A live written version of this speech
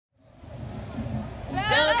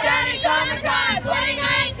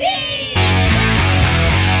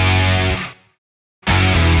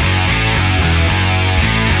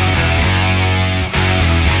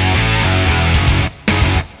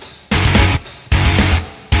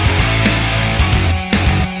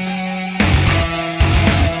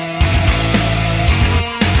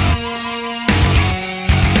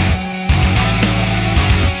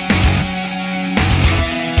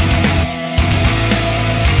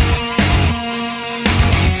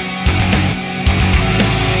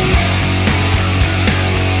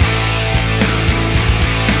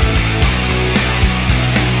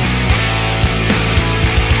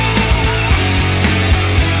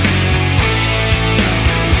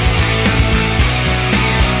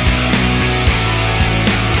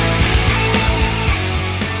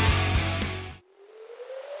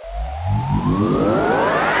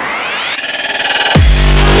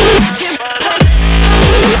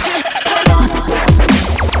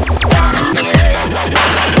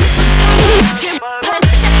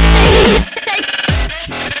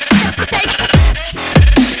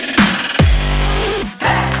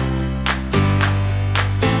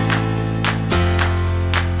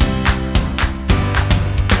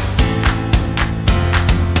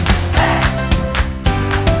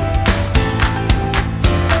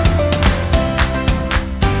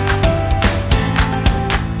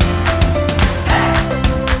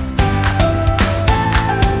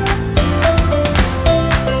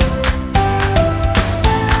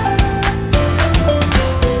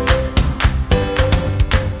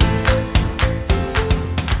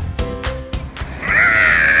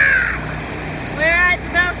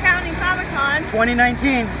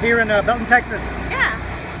2019 here in Belton, Texas. Yeah.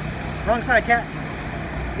 Wrong side, cat.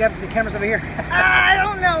 You got the cameras over here. I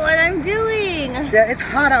don't know what I'm doing. Yeah, it's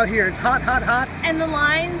hot out here. It's hot, hot, hot. And the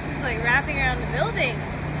lines just like wrapping around the building.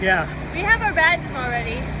 Yeah. We have our badges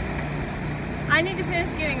already. I need to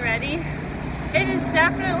finish getting ready. It is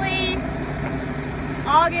definitely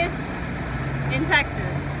August in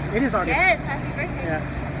Texas. It is August. Yes, happy birthday. Yeah.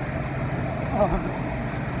 Oh.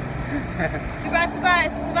 We brought the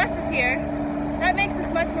bus. The bus is here. That makes this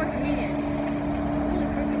much more convenient. It's really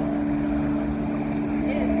perfect.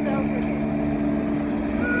 It is so perfect.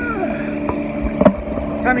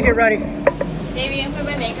 Time to get ready. Davey, I'm putting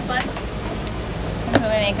my makeup on. Put my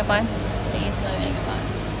makeup on. Please put my makeup on.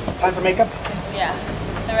 Time for makeup? Yeah.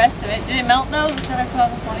 The rest of it. Did it melt though? The stuff I put on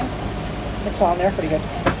this morning? It's on there. Pretty good.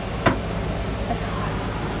 That's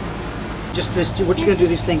hot. Just this. What you gonna do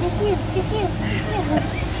these things? Kiss you. Kiss you.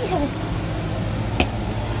 Kiss you.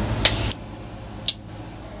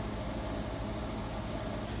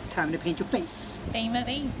 Time to paint your face. Paint my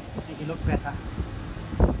face. Make you look better.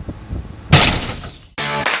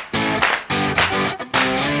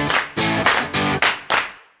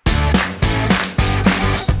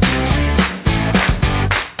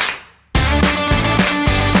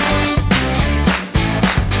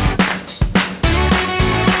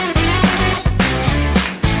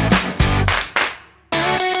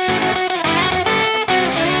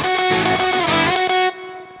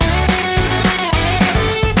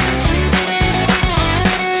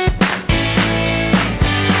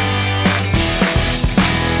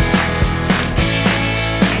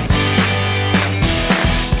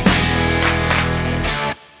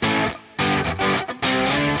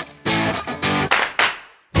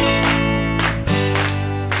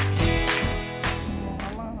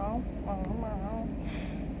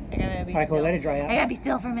 Alright, cool. Let it dry out. I gotta be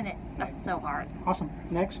still for a minute. That's so hard. Awesome.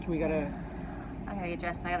 Next, we gotta. I gotta get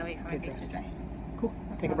dressed, but I gotta wait for my face to dry. Cool.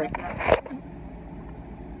 Take a break.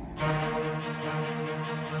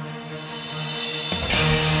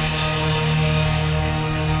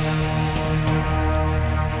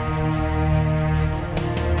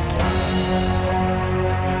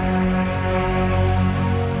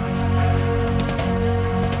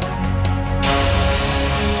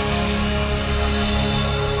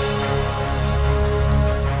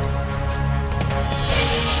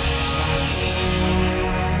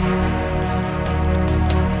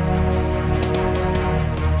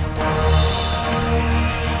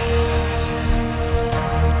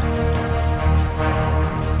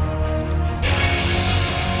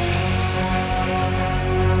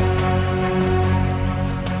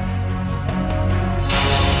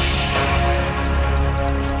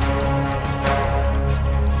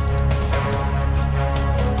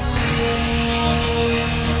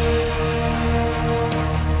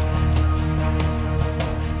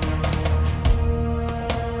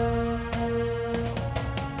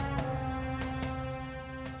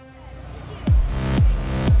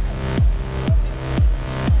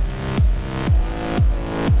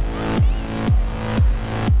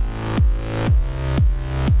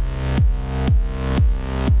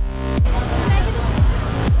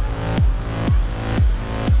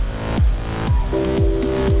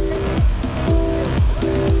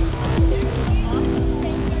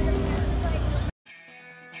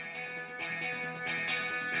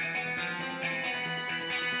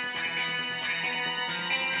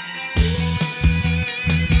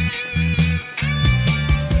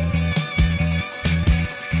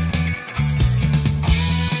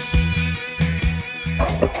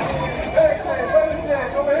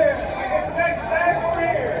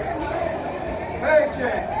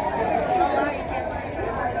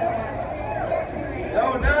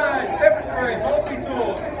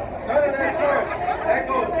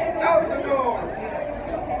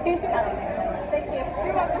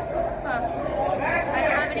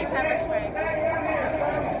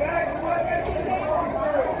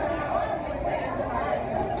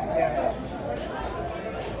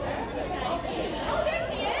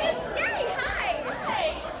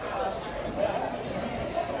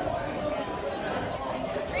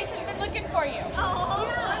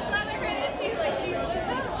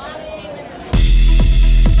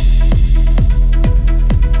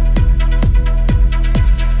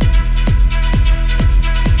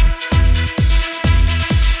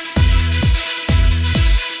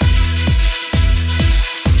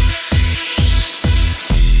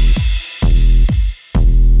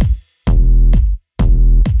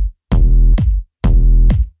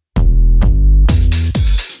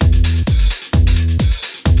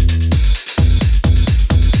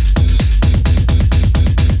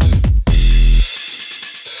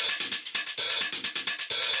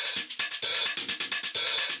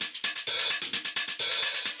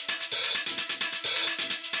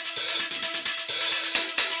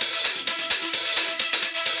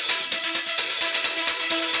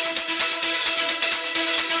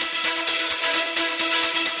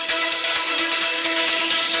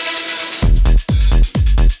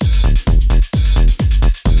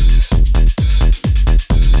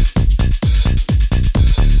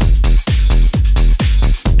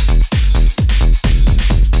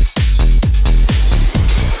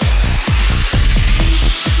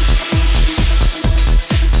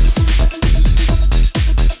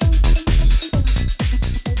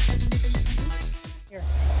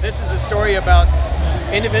 This is a story about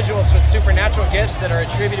individuals with supernatural gifts that are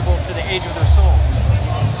attributable to the age of their soul.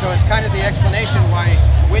 So it's kind of the explanation why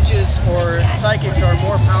witches or psychics are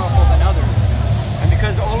more powerful than others. And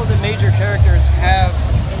because all of the major characters have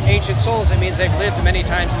ancient souls, it means they've lived many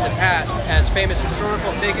times in the past as famous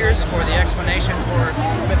historical figures, or the explanation for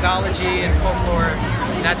mythology and folklore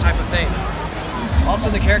and that type of thing. Also,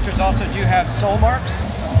 the characters also do have soul marks.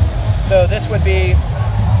 So this would be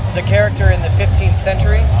the character in the 15th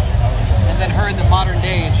century, and then her in the modern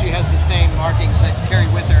day, and she has the same markings that carry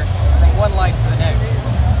with her from one life to the next.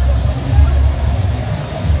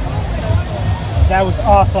 That was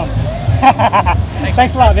awesome.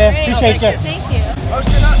 Thanks a lot, man. Great. Appreciate you. Thank you.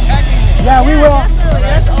 Post it up, tag me. Yeah, we will. Definitely.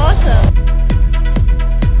 That's awesome.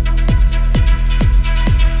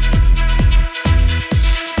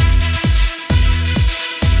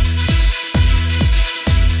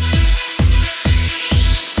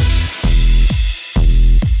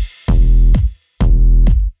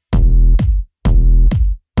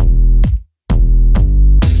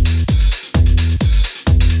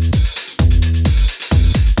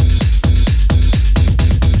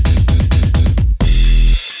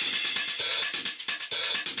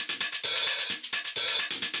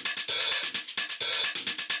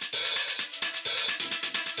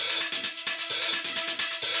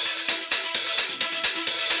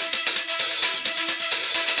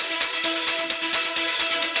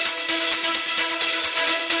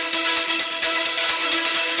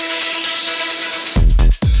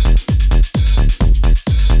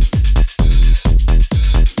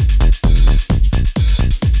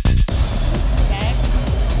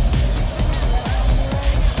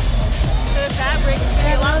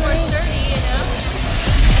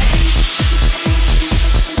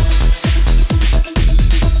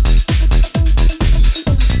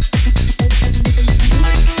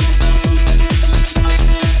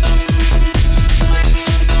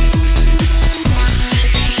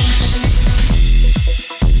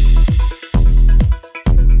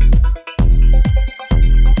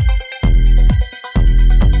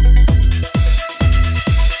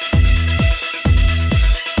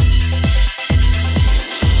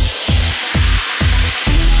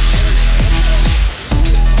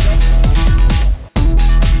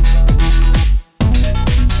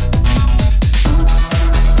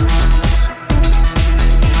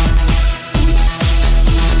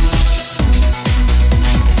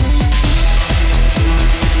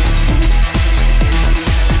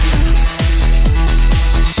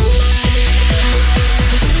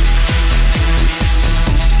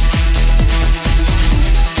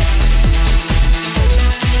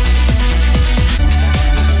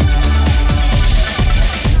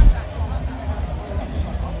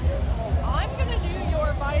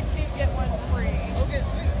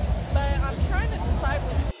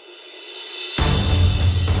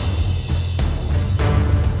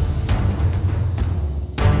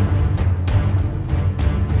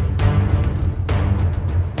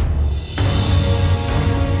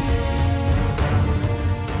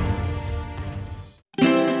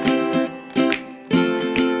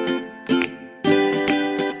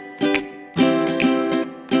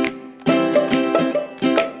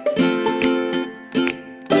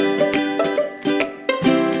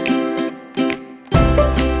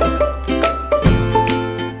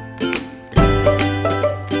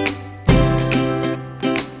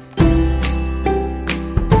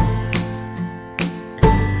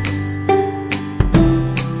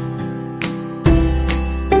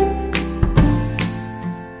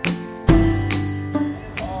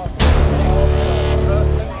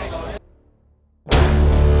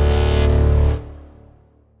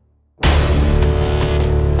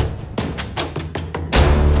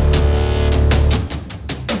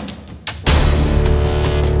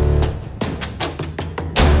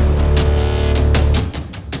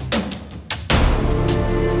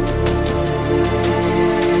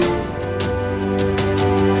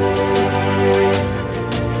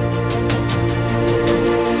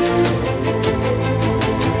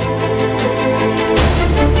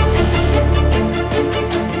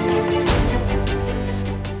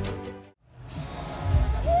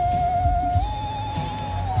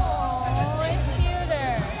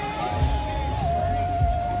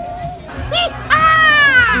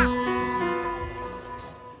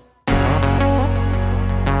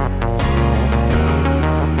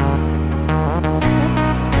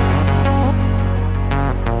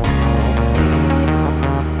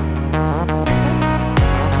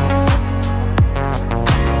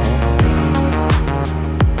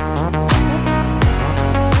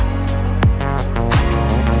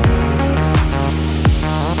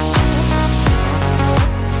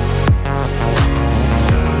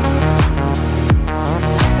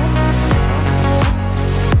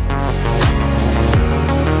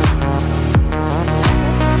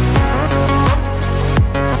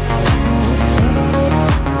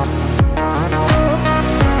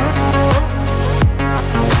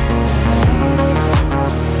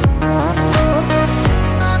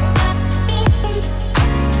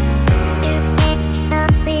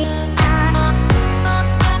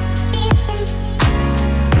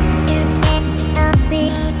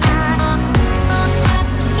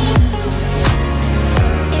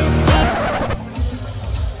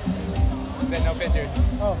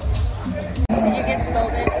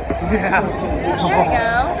 Yeah. There we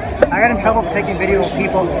go. I got in trouble for taking video of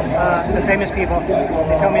people, the famous people.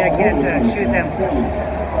 They told me I can't shoot them.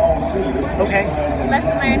 Okay.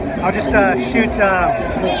 Lesson learned. I'll just shoot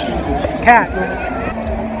Cat.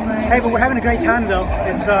 Hey, but we're having a great time though.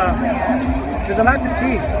 It's there's a lot to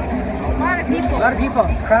see. A lot of people. A lot of people.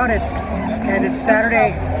 It's crowded, and it's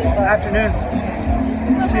Saturday afternoon.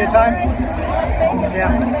 See the time?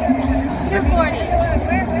 Yeah. 2:40.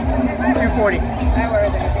 2:40.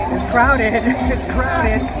 It's crowded. It's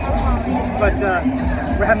crowded. But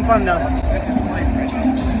we're having fun though.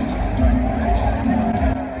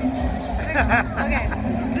 Okay.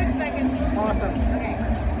 Good second. Awesome. Okay.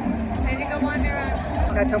 Time to go wander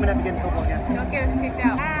around. Guy told me not to get in trouble again. Don't get us kicked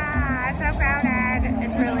out. Ah, it's so crowded.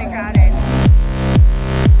 It's really crowded.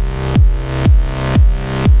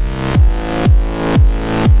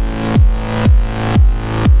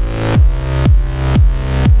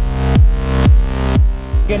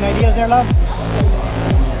 Getting ideas there, love?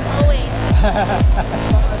 Always.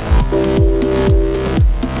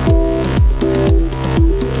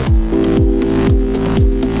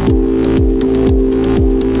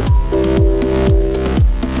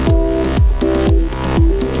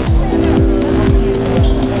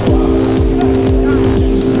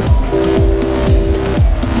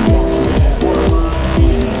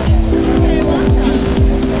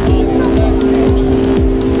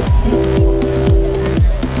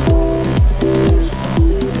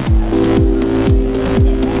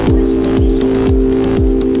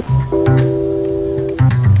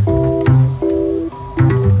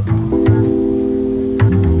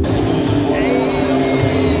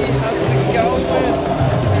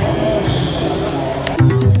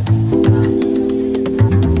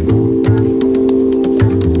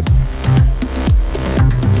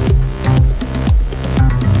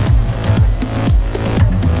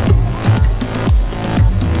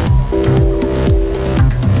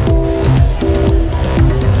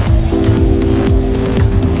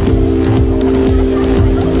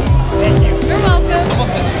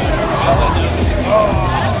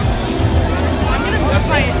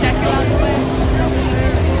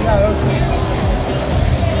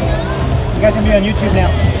 You guys can be on YouTube now.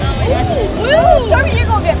 Woo! Sorry, you're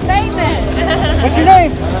gonna get famous. What's your name?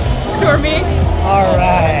 Stormy. All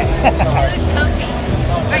right. It's comfy.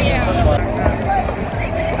 Right, yeah.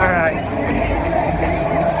 All right.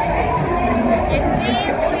 It seems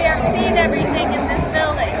we have seen everything in this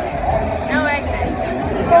building. No exit.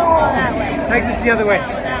 Don't go that way. Exit's the other way.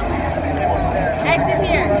 Go that way. Exit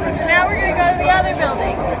here. So now we're going to go to the other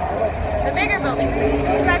building. The bigger building. This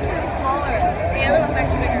is actually smaller. The other one's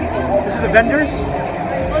actually bigger. This is the vendors.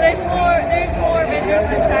 Well, there's more vendors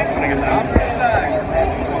and attractions.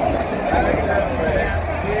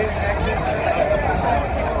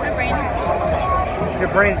 My brain hurts. Your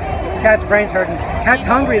brain, Cat's brain's hurting. Cat's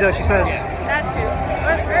hungry though, she says. That too.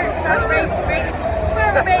 Oh, it hurts. Oh, brakes. Where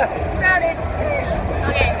are the brakes? Crowded.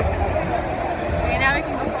 Okay. Okay, now we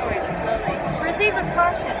can go forward slowly. Proceed with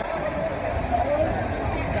caution.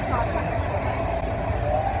 Proceed with caution.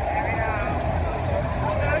 There we go.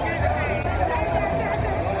 Go do the thing.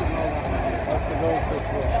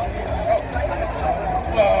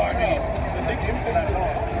 Well, I mean, I think you put that on.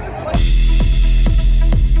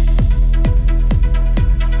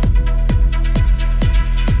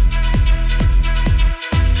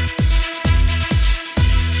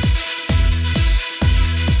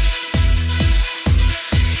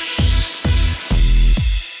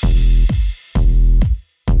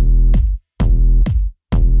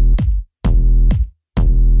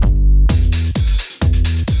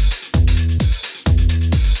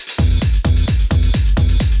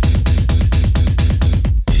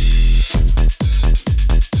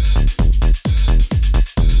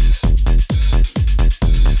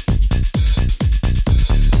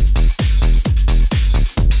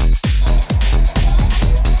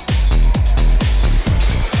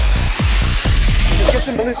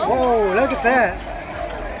 Whoa, look at that.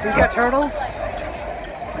 We got turtles.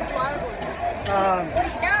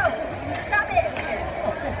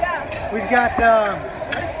 We've got,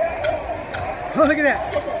 oh, look at that.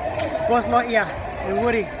 Buzz Lightyear and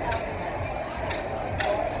Woody.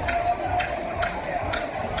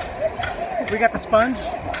 We got the sponge.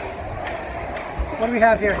 What do we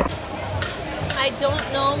have here? I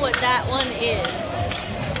don't know what that one is.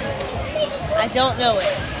 I don't know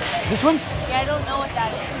it. This one? Yeah, I don't know what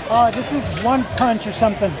that is. Oh, this is One Punch or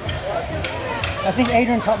something. I think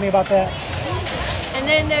Adrian taught me about that. And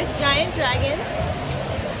then there's Giant Dragon.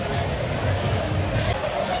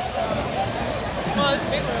 Oh, there's a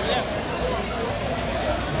big one over there.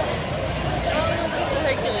 Oh, it's a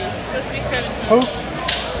Hercules. It's supposed to be Crimson. Who? It's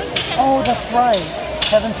supposed to be Oh, that's right.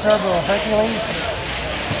 Kevin Sorbo, Hercules.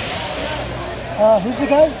 Who's the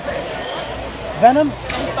guy? Venom? And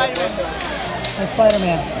Spider-Man. And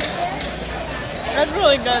Spider-Man. That's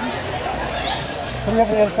really good. What do you have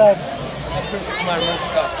on the other side? Princess my rope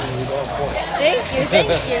costume. We go, of course. Thank you, thank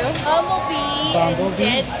you. Bumblebee,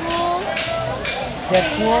 Bumblebee. Deadpool,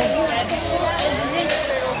 Deadpool. and Ninja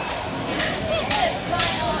Turtle.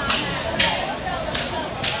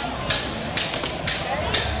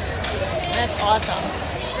 That's awesome.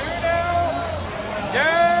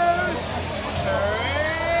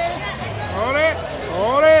 Hold it.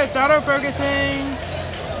 Hold it. It's auto-focusing.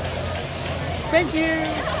 Thank you.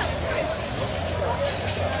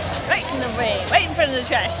 Right in the way, right in front of the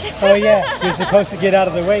trash. Oh yeah, you're supposed to get out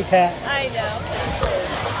of the way, Kat. I know.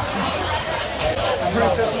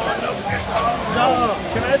 Princess no.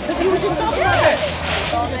 Can I take you? Just talking about that.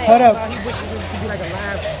 Hold up. He wishes it could be like a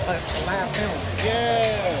live film.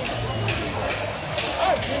 Yeah.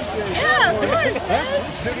 Yeah, of course,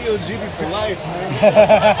 man. Studio GB for life, man.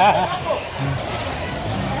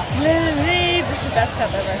 This is the best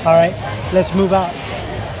cup ever. All right, let's move out.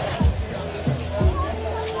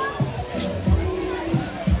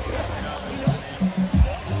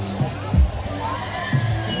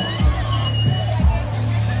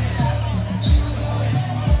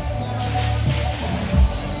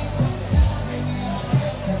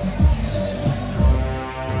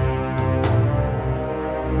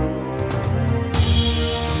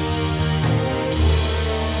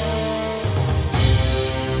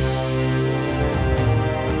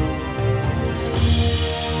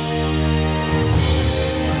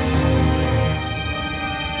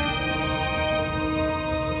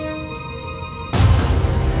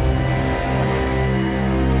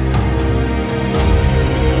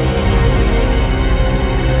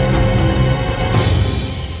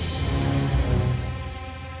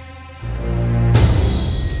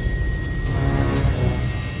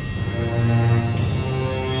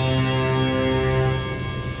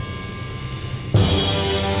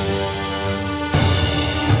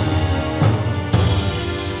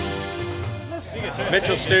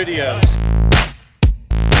 Mitchell Studios.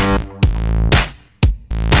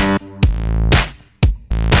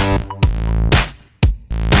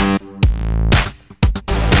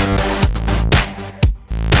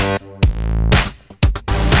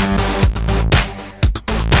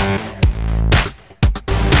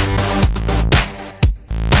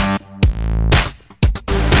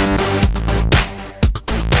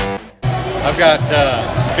 I've got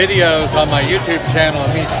videos on my YouTube channel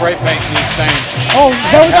of me spray painting these things. Oh,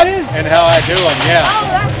 is that what that is? And how I do them, yeah. Oh,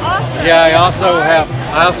 that's awesome. Yeah, I also have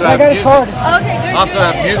I got his card. Okay, good. also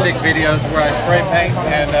have good. music videos where I spray paint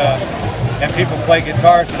and people play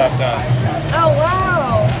guitars that I've done. Oh,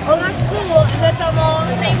 wow. Oh, that's cool. And that's on all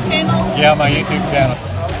the same channel? Yeah, my YouTube channel.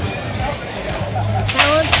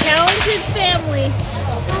 Talented family.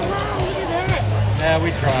 Oh, wow, look at that. Yeah,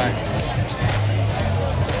 we try.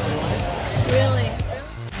 Really?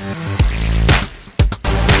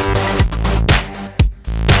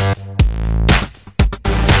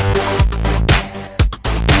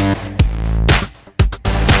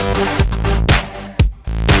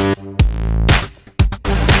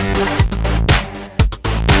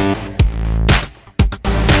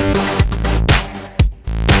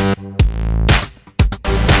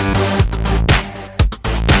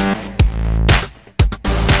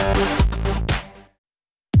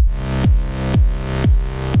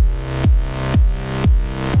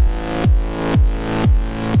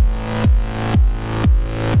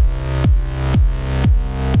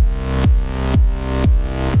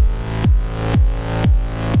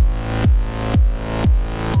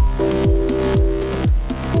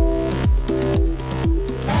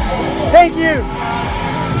 Thank you.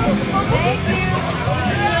 Thank you.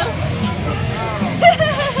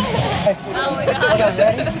 Oh my gosh.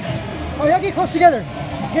 Oh, yeah, get close together.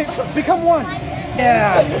 Become one.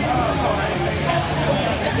 Yeah.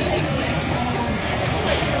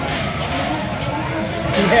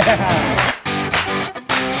 Yeah.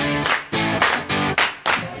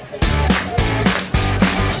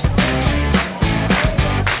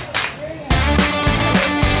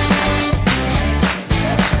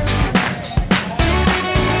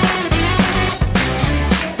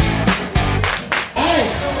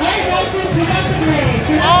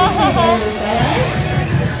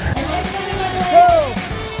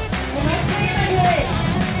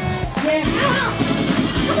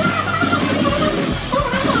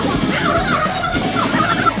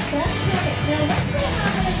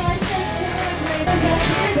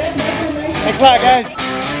 Thanks a lot, guys.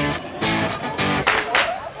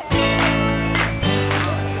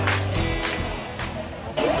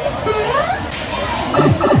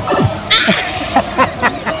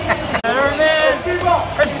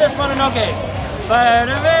 Mononoke.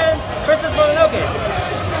 Spider-Man, Princess Mononoke.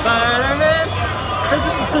 Spider-Man,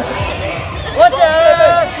 Princess Mononoke. Watch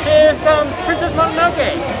out! Here comes Princess Mononoke.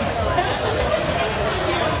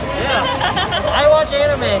 Yeah, I watch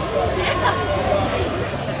anime.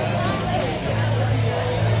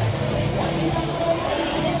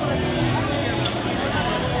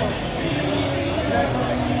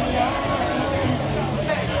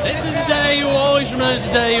 This is the day you always remember,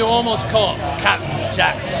 the day you almost caught Captain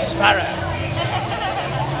Jack Sparrow.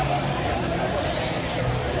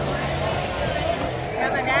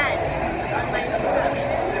 Have a dad on my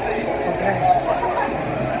Okay.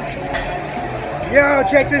 Yo,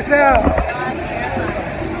 check this out.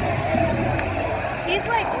 He's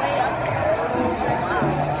like way up there.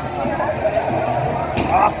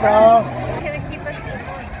 Awesome. He's gonna keep us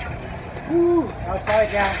going. Woo, outside,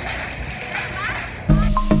 yeah.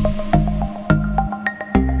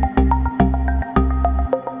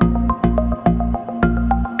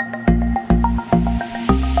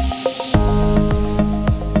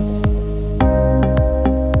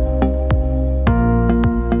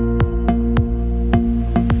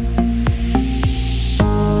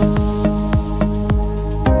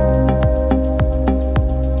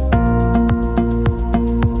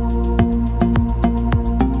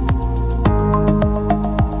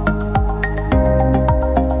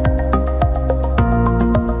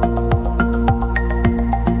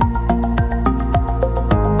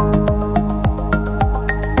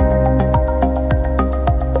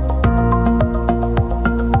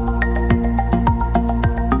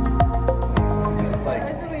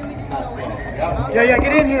 Yeah,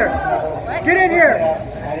 get in here. Get in here.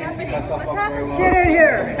 Get in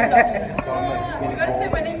here. You gotta say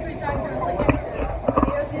my name 3 times or else I can't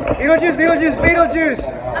exist. Beetlejuice, Beetlejuice, Beetlejuice.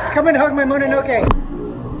 Come and hug my Mononoke.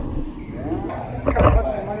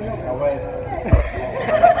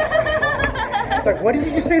 Like, what did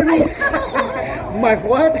you just say to me? I'm like,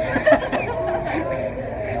 what?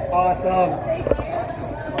 Awesome.